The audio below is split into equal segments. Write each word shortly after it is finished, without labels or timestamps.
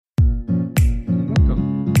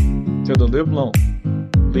to the Live Long,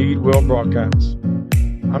 Lead Well broadcast.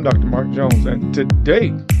 I'm Dr. Mark Jones, and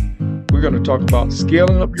today we're going to talk about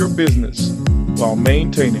scaling up your business while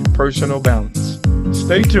maintaining personal balance.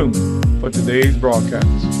 Stay tuned for today's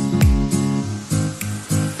broadcast.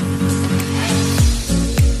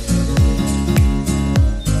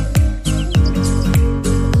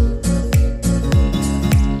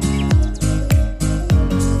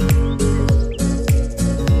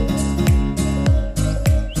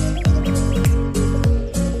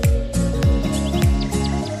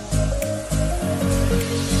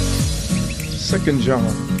 Second John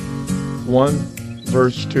 1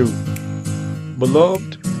 verse 2.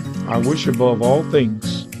 Beloved, I wish above all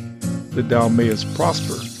things that thou mayest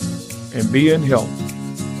prosper and be in health,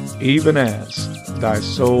 even as thy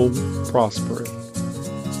soul prospereth.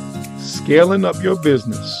 Scaling up your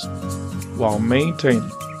business while maintaining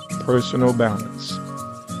personal balance.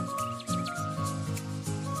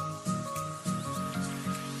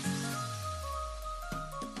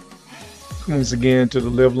 Once again to the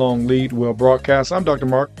Live Long, Lead Well broadcast. I'm Dr.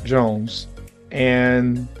 Mark Jones,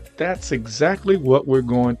 and that's exactly what we're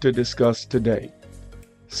going to discuss today.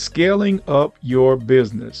 Scaling up your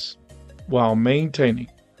business while maintaining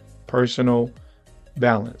personal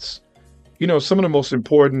balance. You know, some of the most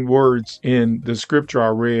important words in the scripture I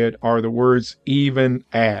read are the words even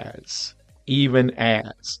as. Even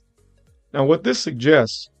as. Now, what this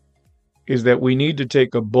suggests is that we need to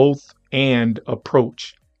take a both and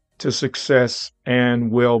approach to success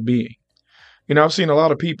and well-being. You know, I've seen a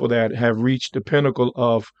lot of people that have reached the pinnacle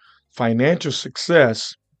of financial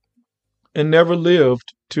success and never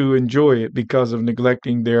lived to enjoy it because of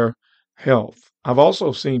neglecting their health. I've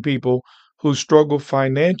also seen people who struggle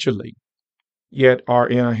financially, yet are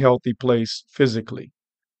in a healthy place physically.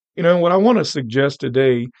 You know, what I want to suggest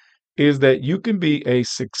today is that you can be a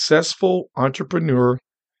successful entrepreneur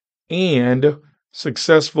and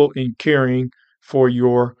successful in caring for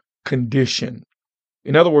your condition.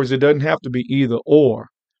 In other words, it doesn't have to be either or,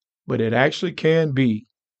 but it actually can be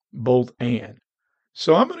both and.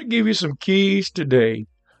 So I'm going to give you some keys today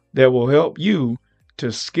that will help you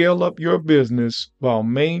to scale up your business while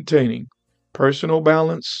maintaining personal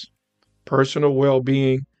balance, personal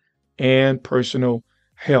well-being, and personal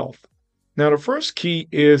health. Now, the first key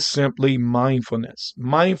is simply mindfulness.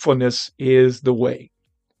 Mindfulness is the way.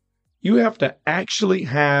 You have to actually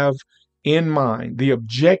have in mind the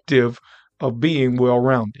objective of being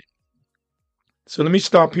well-rounded. So let me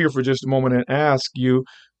stop here for just a moment and ask you,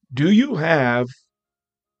 do you have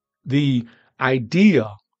the idea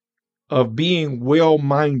of being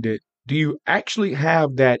well-minded? Do you actually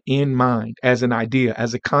have that in mind as an idea,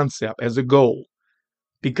 as a concept, as a goal?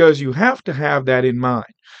 Because you have to have that in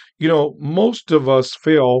mind. You know, most of us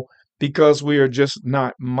fail because we are just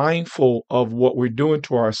not mindful of what we're doing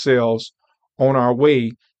to ourselves on our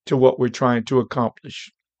way to what we're trying to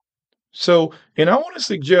accomplish. So, and I want to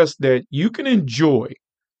suggest that you can enjoy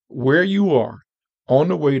where you are on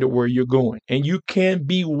the way to where you're going, and you can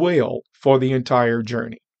be well for the entire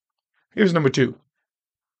journey. Here's number 2,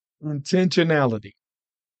 intentionality.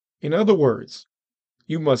 In other words,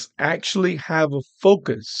 you must actually have a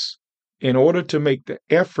focus in order to make the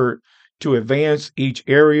effort to advance each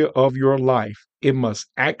area of your life. It must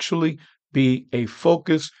actually be a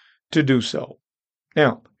focus to do so.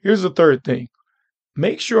 Now, here's the third thing.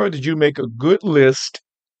 Make sure that you make a good list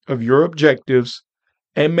of your objectives,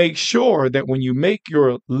 and make sure that when you make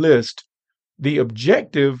your list, the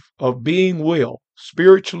objective of being well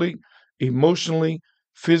spiritually, emotionally,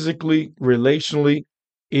 physically, relationally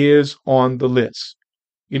is on the list.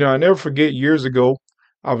 You know, I never forget years ago,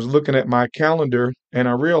 I was looking at my calendar and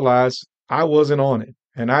I realized I wasn't on it.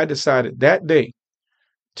 And I decided that day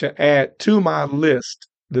to add to my list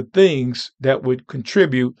the things that would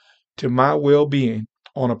contribute to my well-being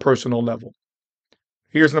on a personal level.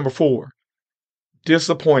 Here's number 4,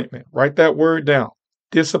 disappointment. Write that word down,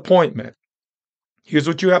 disappointment. Here's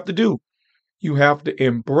what you have to do. You have to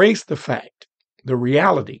embrace the fact, the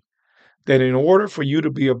reality, that in order for you to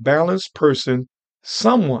be a balanced person,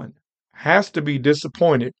 someone has to be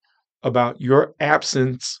disappointed about your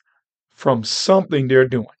absence from something they're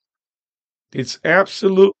doing. It's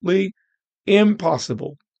absolutely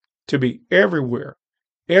impossible to be everywhere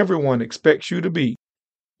everyone expects you to be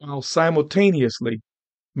while simultaneously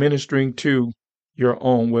ministering to your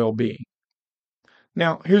own well-being.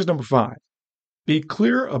 Now, here's number 5. Be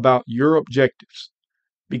clear about your objectives,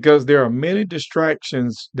 because there are many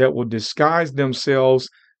distractions that will disguise themselves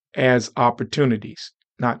as opportunities.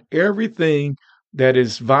 Not everything that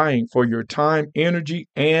is vying for your time, energy,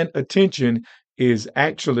 and attention is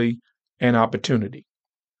actually an opportunity.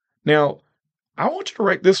 Now, I want you to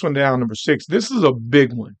write this one down, number 6. This is a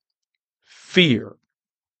big one. Fear.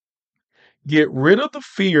 Get rid of the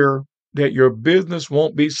fear that your business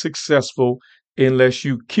won't be successful unless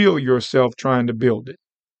you kill yourself trying to build it.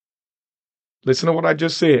 Listen to what I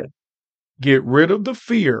just said. Get rid of the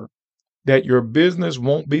fear that your business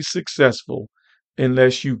won't be successful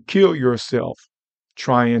unless you kill yourself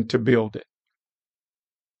trying to build it.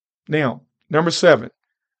 Now, number 7,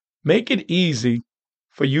 make it easy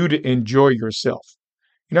for you to enjoy yourself.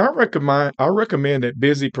 I recommend that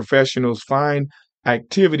busy professionals find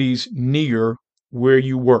activities near where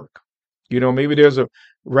you work. Maybe there's a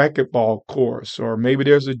racquetball course, or maybe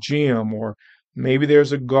there's a gym, or maybe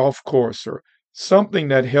there's a golf course, or something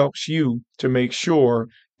that helps you to make sure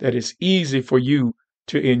that it's easy for you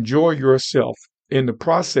to enjoy yourself in the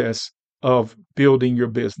process of building your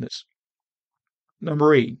business.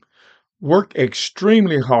 Number 8, work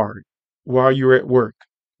extremely hard while you're at work.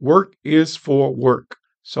 Work is for work.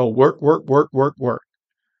 So work, work, work, work, work.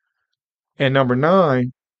 And number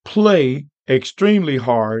 9, play extremely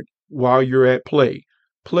hard while you're at play.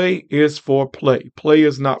 Play is for play. Play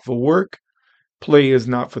is not for work. Play is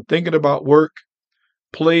not for thinking about work.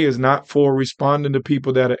 Play is not for responding to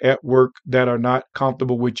people that are at work that are not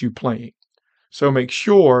comfortable with you playing. So make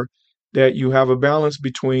sure that you have a balance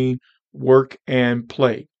between work and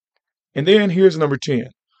play. And then here's number 10.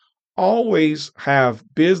 Always have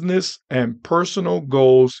business and personal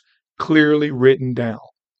goals clearly written down.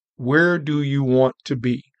 Where do you want to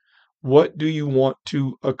be? What do you want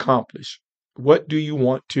to accomplish? What do you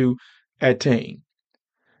want to attain?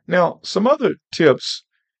 Now, some other tips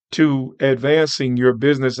to advancing your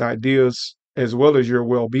business ideas as well as your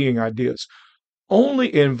well-being ideas.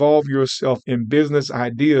 Only involve yourself in business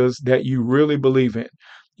ideas that you really believe in.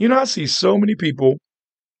 I see so many people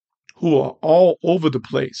who are all over the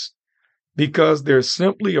place because they're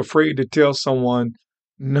simply afraid to tell someone,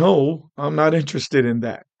 no, I'm not interested in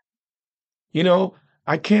that.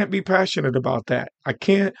 I can't be passionate about that. I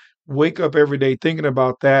can't wake up every day thinking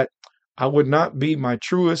about that. I would not be my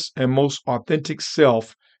truest and most authentic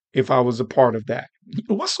self if I was a part of that.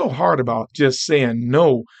 What's so hard about just saying,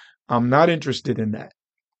 no, I'm not interested in that?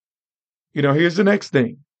 Here's the next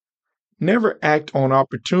thing. Never act on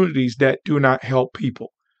opportunities that do not help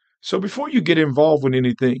people. So before you get involved with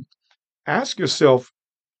anything, ask yourself,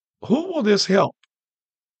 who will this help?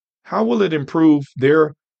 How will it improve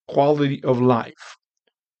their quality of life?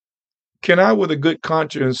 Can I, with a good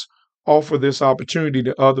conscience, offer this opportunity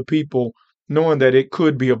to other people, knowing that it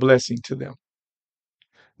could be a blessing to them?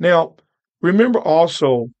 Now, remember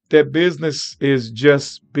also that business is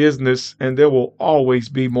just business, and there will always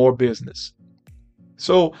be more business.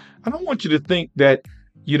 So I don't want you to think that,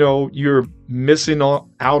 you're missing out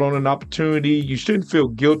on an opportunity. You shouldn't feel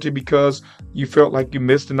guilty because you felt like you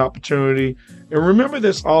missed an opportunity. And remember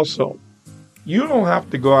this also, you don't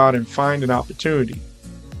have to go out and find an opportunity.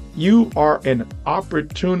 You are an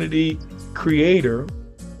opportunity creator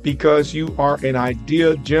because you are an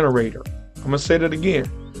idea generator. I'm going to say that again.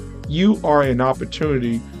 You are an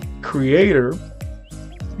opportunity creator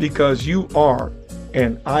because you are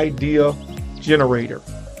an idea generator.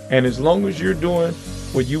 And as long as you're doing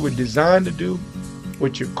what you were designed to do,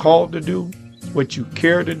 what you're called to do, what you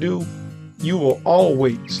care to do, you will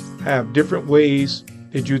always have different ways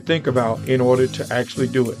that you think about in order to actually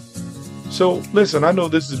do it. So listen, I know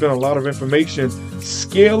this has been a lot of information.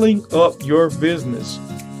 Scaling up your business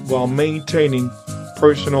while maintaining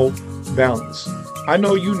personal balance. I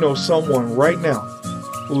know you know someone right now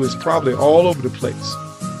who is probably all over the place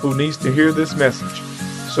who needs to hear this message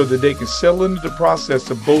so that they can settle into the process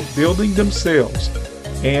of both building themselves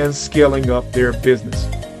and scaling up their business.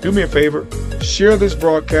 Do me a favor, share this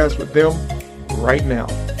broadcast with them right now.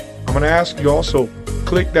 I'm going to ask you also,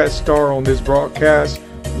 click that star on this broadcast,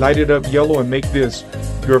 light it up yellow, and make this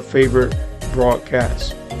your favorite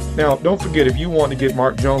broadcast. Now, don't forget, if you want to get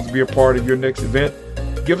Mark Jones to be a part of your next event,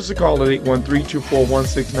 give us a call at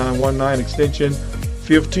 813-241-6919, extension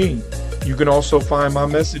 15. You can also find my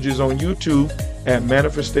messages on YouTube at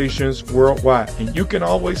Manifestations Worldwide. And you can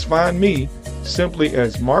always find me simply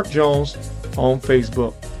as Mark Jones on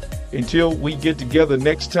Facebook. Until we get together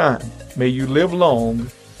next time, may you live long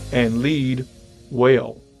and lead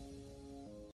well.